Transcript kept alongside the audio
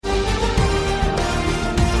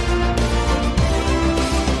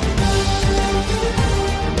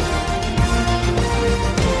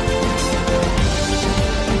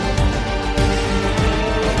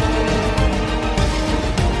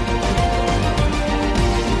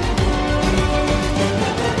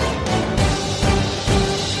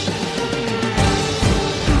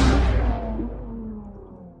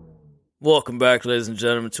Welcome back, ladies and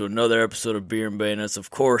gentlemen, to another episode of Beer and Bayonets.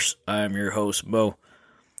 Of course, I am your host, Mo.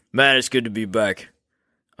 Man, it's good to be back.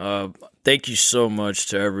 Thank you so much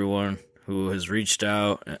to everyone who has reached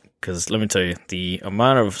out, because let me tell you, the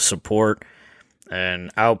amount of support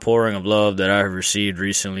and outpouring of love that I have received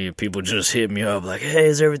recently, people just hit me up like, hey,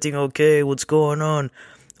 is everything okay? What's going on?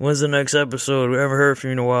 When's the next episode? We haven't heard from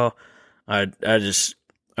you in a while.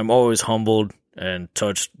 I'm always humbled and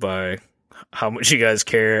touched by how much you guys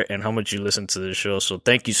care and how much you listen to this show. So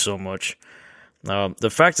thank you so much.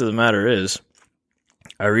 The fact of the matter is,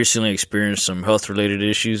 I recently experienced some health-related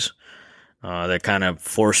issues that kind of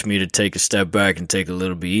forced me to take a step back and take a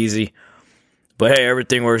little bit easy. But hey,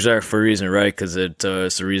 everything works out for a reason, right? Because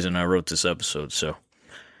it's the reason I wrote this episode. So,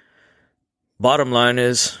 bottom line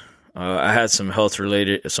is, I had some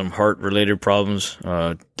heart-related problems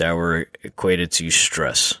that were equated to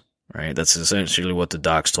stress. Right, that's essentially what the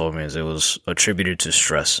docs told me, is it was attributed to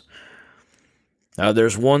stress. Now,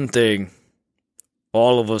 there's one thing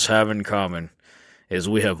all of us have in common, is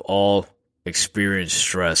we have all experienced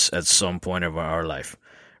stress at some point of our life.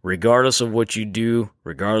 Regardless of what you do,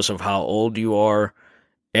 regardless of how old you are,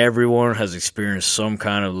 everyone has experienced some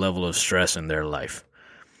kind of level of stress in their life.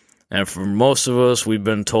 And for most of us, we've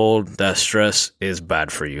been told that stress is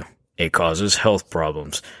bad for you. It causes health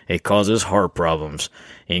problems. It causes heart problems.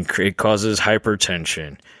 It causes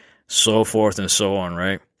hypertension, so forth and so on,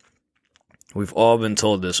 right? We've all been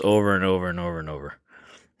told this over and over and over and over.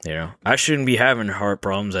 You know, I shouldn't be having heart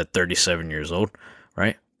problems at 37 years old,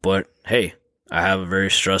 right? But hey, I have a very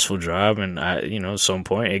stressful job, and at some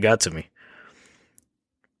point it got to me.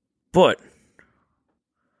 But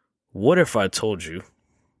what if I told you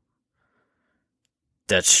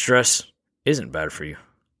that stress isn't bad for you?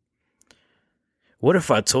 What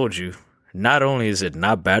if I told you, not only is it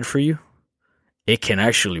not bad for you, it can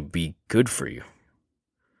actually be good for you?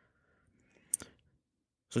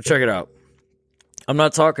 So check it out. I'm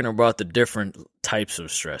not talking about the different types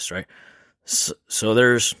of stress, right? So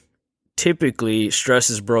there's typically,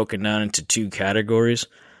 stress is broken down into two categories,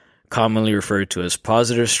 commonly referred to as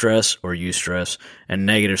positive stress or eustress, and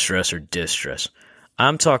negative stress or distress.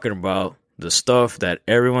 I'm talking about the stuff that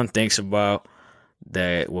everyone thinks about,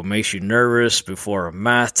 that what makes you nervous before a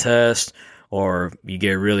math test, or you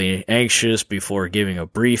get really anxious before giving a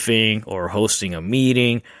briefing or hosting a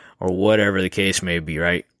meeting, or whatever the case may be,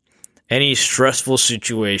 right? Any stressful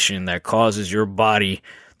situation that causes your body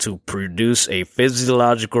to produce a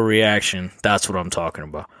physiological reaction, that's what I'm talking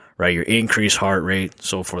about, right? Your increased heart rate,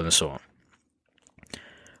 so forth and so on.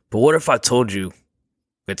 But what if I told you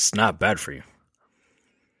it's not bad for you?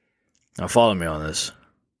 Now follow me on this.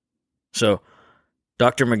 So,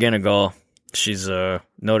 Dr. McGonigal, she's a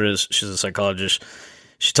psychologist.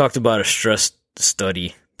 She talked about a stress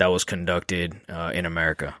study that was conducted in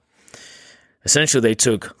America. Essentially, they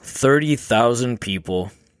took 30,000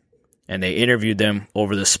 people and they interviewed them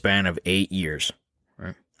over the span of 8 years.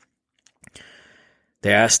 Right?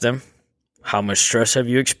 They asked them, how much stress have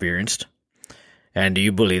you experienced? And do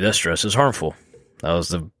you believe that stress is harmful? That was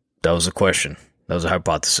the question. That was a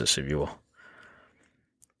hypothesis, if you will.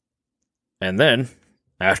 And then,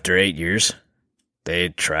 after 8 years, they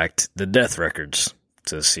tracked the death records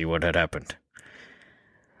to see what had happened.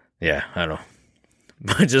 Yeah, I know.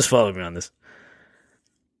 But just follow me on this.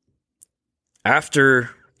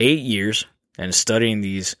 After 8 years and studying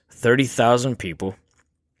these 30,000 people,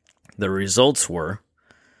 the results were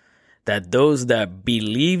that those that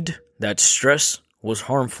believed that stress was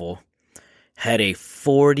harmful had a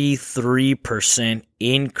 43%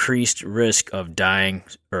 increased risk of dying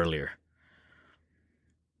earlier.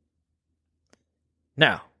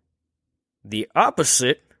 Now, the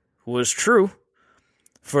opposite was true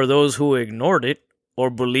for those who ignored it or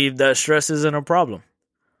believed that stress isn't a problem.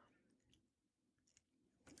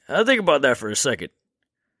 Now, think about that for a second.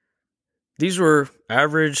 These were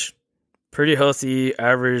average, pretty healthy,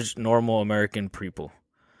 average, normal American people.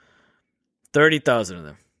 30,000 of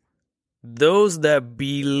them. Those that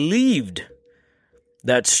believed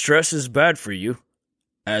that stress is bad for you,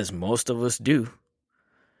 as most of us do,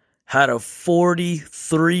 had a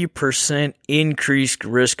 43% increased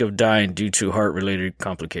risk of dying due to heart-related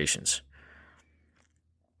complications.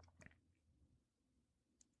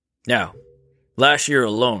 Now, last year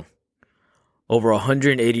alone, over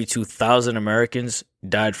 182,000 Americans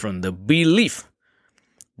died from the belief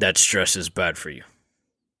that stress is bad for you.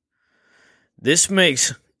 This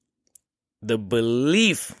makes the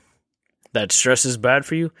belief that stress is bad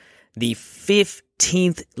for you the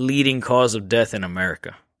 15th leading cause of death in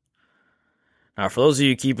America. Now, for those of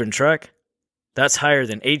you keeping track, that's higher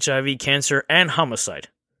than HIV, cancer, and homicide.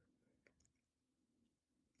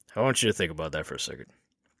 I want you to think about that for a second.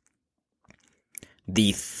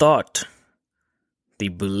 The thought, the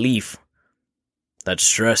belief that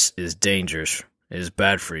stress is dangerous, is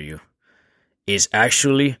bad for you, is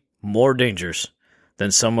actually more dangerous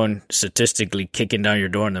than someone statistically kicking down your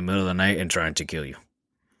door in the middle of the night and trying to kill you.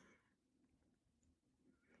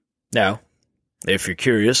 Now, if you're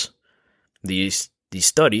curious, the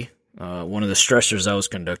study, one of the stressors that was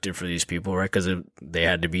conducted for these people, right, because they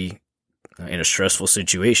had to be in a stressful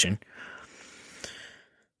situation,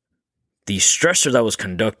 the stressor that was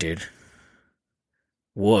conducted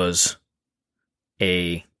was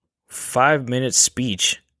a 5-minute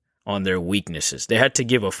speech on their weaknesses. They had to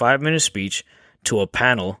give a 5-minute speech to a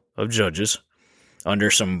panel of judges under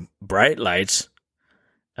some bright lights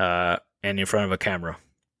and in front of a camera.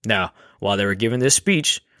 Now, while they were giving this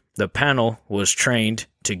speech, the panel was trained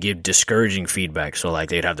to give discouraging feedback. So, like,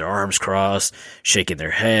 they'd have their arms crossed, shaking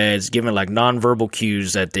their heads, giving, like, nonverbal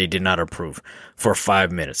cues that they did not approve for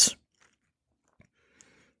 5 minutes.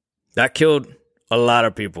 That killed a lot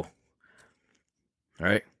of people,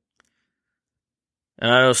 right?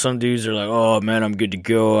 And I know some dudes are like, oh, man, I'm good to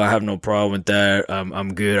go. I have no problem with that.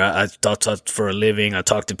 I'm good. I talk for a living. I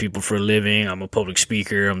talk to people for a living. I'm a public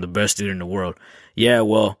speaker. I'm the best dude in the world. Yeah,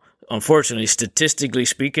 well, unfortunately, statistically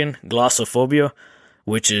speaking, glossophobia,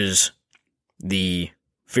 which is the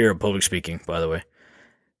fear of public speaking, by the way,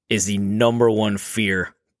 is the number one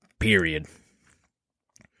fear, period.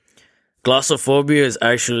 Glossophobia is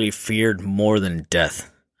actually feared more than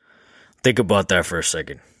death. Think about that for a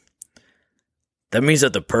second. That means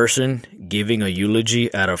that the person giving a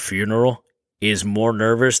eulogy at a funeral is more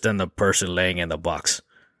nervous than the person laying in the box.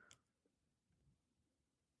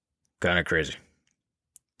 Kind of crazy.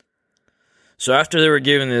 So after they were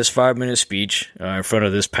given this 5-minute speech in front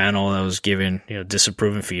of this panel that was giving,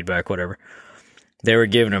 disapproving feedback, whatever, they were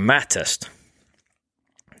given a math test.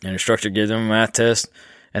 An instructor gave them a math test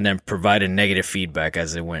and then provided negative feedback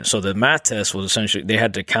as they went. So the math test was essentially, they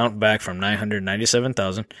had to count back from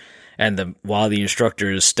 997,000, and while the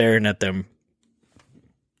instructor is staring at them,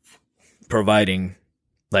 providing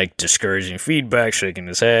like discouraging feedback, shaking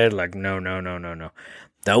his head, like, no.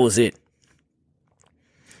 That was it.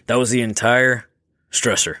 That was the entire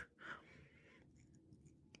stressor.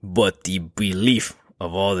 But the belief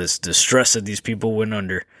of all this distress that these people went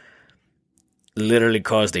under literally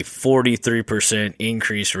caused a 43%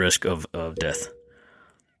 increased risk of death.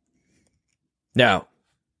 Now,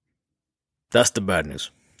 that's the bad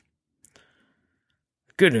news.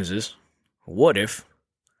 Good news is, what if,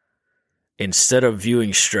 instead of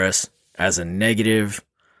viewing stress as a negative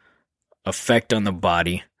effect on the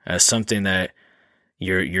body, as something that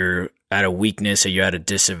you're at a weakness or you're at a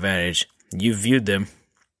disadvantage, you viewed them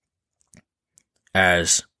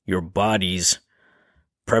as your body's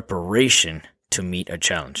preparation to meet a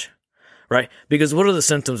challenge, right? Because what are the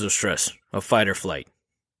symptoms of stress, of fight or flight?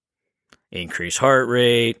 Increased heart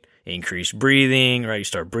rate, increased breathing, right? You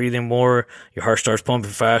start breathing more, your heart starts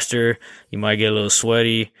pumping faster, you might get a little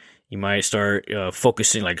sweaty, you might start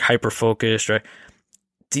focusing, like hyper-focused, right?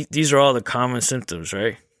 These are all the common symptoms,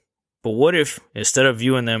 right? But what if, instead of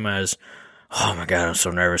viewing them as, oh my God, I'm so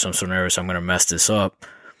nervous, I'm going to mess this up,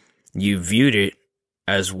 you viewed it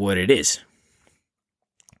as what it is.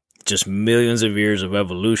 Just millions of years of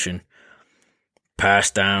evolution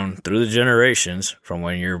passed down through the generations from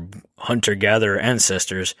when your hunter-gatherer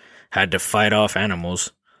ancestors had to fight off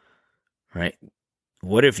animals, right?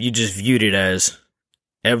 What if you just viewed it as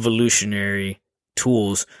evolutionary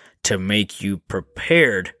tools to make you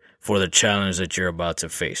prepared for the challenge that you're about to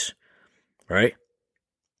face, right?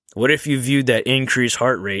 What if you viewed that increased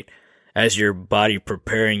heart rate as your body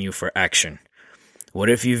preparing you for action?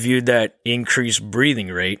 What if you viewed that increased breathing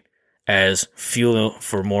rate as fuel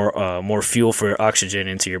for more fuel for oxygen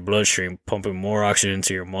into your bloodstream, pumping more oxygen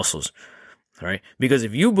into your muscles, right? Because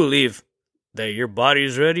if you believe that your body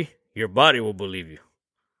is ready, your body will believe you,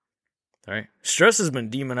 right? Stress has been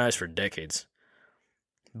demonized for decades,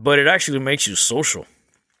 but it actually makes you social.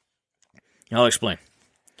 I'll explain.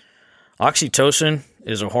 Oxytocin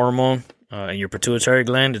is a hormone in your pituitary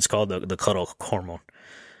gland. It's called the cuddle hormone.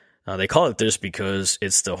 They call it this because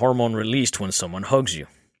it's the hormone released when someone hugs you.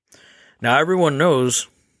 Now, everyone knows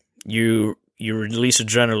you release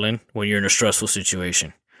adrenaline when you're in a stressful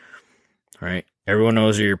situation, right? Everyone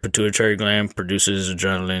knows your pituitary gland produces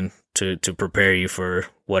adrenaline to prepare you for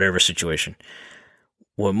whatever situation.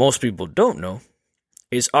 What most people don't know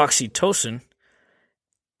is oxytocin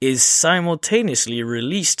is simultaneously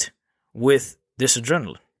released with this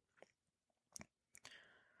adrenaline.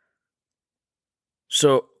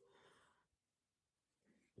 So,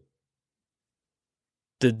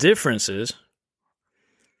 the difference is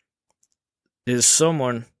is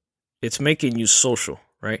someone, it's making you social,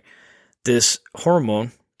 right? This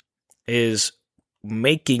hormone is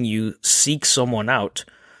making you seek someone out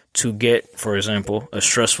to get, for example, a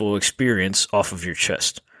stressful experience off of your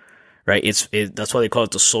chest, right? That's why they call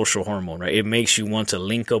it the social hormone, right? It makes you want to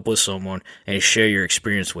link up with someone and share your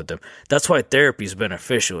experience with them. That's why therapy is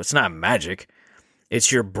beneficial. It's not magic.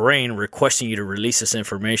 It's your brain requesting you to release this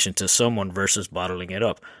information to someone versus bottling it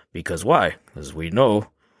up. Because why? Because we know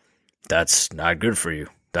that's not good for you.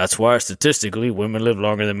 That's why statistically women live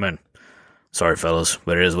longer than men. Sorry, fellas,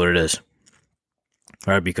 but it is what it is.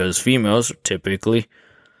 All right, because females typically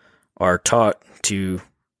are taught to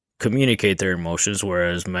communicate their emotions,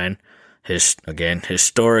 whereas men,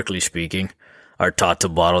 historically speaking, are taught to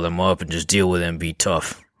bottle them up and just deal with them and be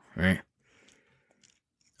tough, right?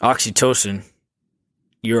 Oxytocin,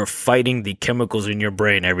 you're fighting the chemicals in your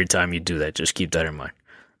brain every time you do that. Just keep that in mind,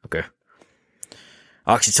 okay?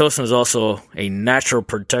 Oxytocin is also a natural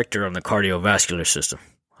protector on the cardiovascular system.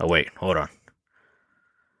 Oh, wait, hold on.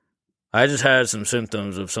 I just had some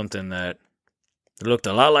symptoms of something that looked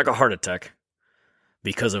a lot like a heart attack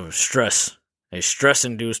because of stress, a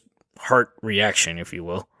stress-induced heart reaction, if you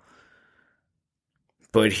will.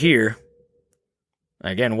 But here,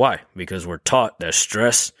 again, why? Because we're taught that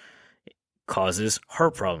stress causes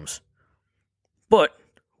heart problems. But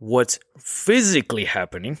what's physically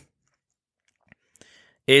happening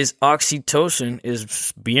is oxytocin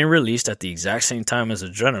is being released at the exact same time as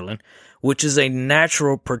adrenaline, which is a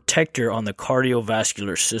natural protector on the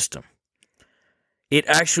cardiovascular system. It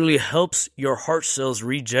actually helps your heart cells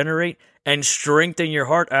regenerate and strengthen your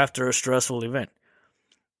heart after a stressful event.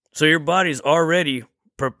 So your body's already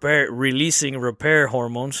releasing repair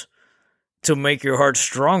hormones to make your heart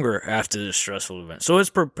stronger after the stressful event. So it's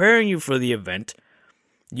preparing you for the event.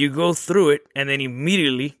 You go through it, and then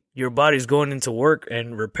immediately your body's going into work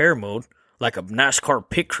and repair mode, like a NASCAR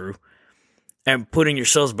pit crew, and putting your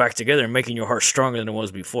cells back together and making your heart stronger than it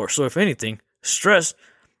was before. So if anything, stress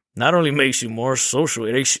not only makes you more social,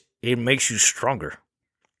 it makes you stronger.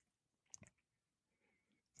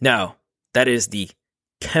 Now, that is the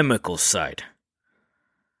chemical side.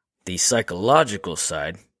 The psychological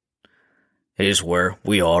side is where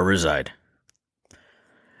we all reside.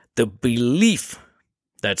 The belief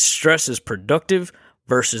that stress is productive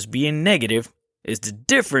versus being negative is the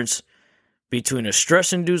difference between a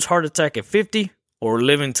stress-induced heart attack at 50 or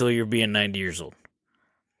living till you're being 90 years old.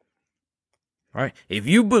 All right? If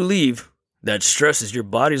you believe that stress is your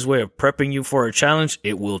body's way of prepping you for a challenge,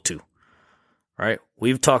 it will too. All right?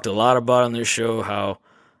 We've talked a lot about on this show how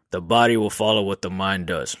the body will follow what the mind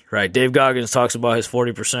does. Right? Dave Goggins talks about his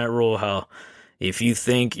 40% rule, how if you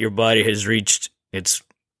think your body has reached its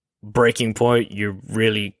breaking point, you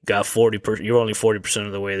really got 40%. You're only 40%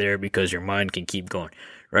 of the way there because your mind can keep going.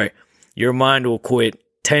 Right? Your mind will quit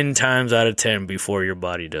 10 times out of 10 before your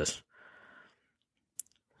body does.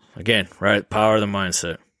 Again, right? Power of the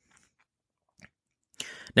mindset.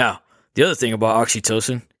 Now, the other thing about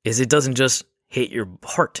oxytocin is it doesn't just hit your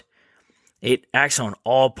heart. It acts on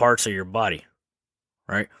all parts of your body,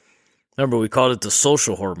 right? Remember, we called it the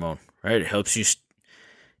social hormone, right? It helps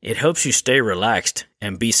you stay relaxed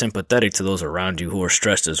and be sympathetic to those around you who are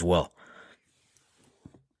stressed as well.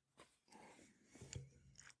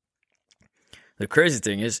 The crazy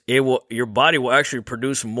thing is, your body will actually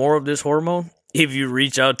produce more of this hormone if you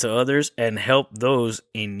reach out to others and help those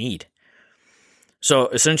in need. So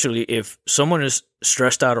essentially, if someone is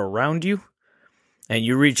stressed out around you and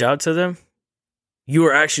you reach out to them, you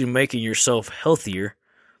are actually making yourself healthier.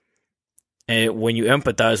 And when you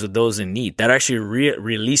empathize with those in need, that actually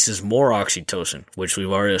releases more oxytocin, which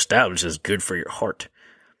we've already established is good for your heart.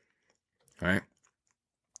 All right?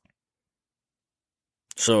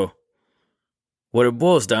 So what it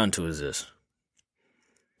boils down to is this.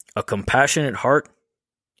 A compassionate heart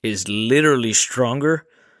is literally stronger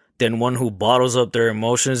than one who bottles up their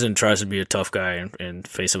emotions and tries to be a tough guy in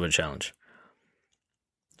face of a challenge.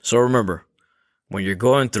 So remember, when you're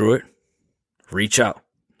going through it, reach out.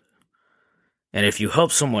 And if you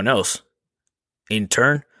help someone else, in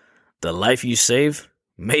turn, the life you save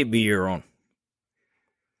may be your own.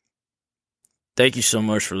 Thank you so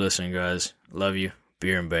much for listening, guys. Love you.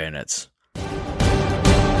 Beer and Bayonets.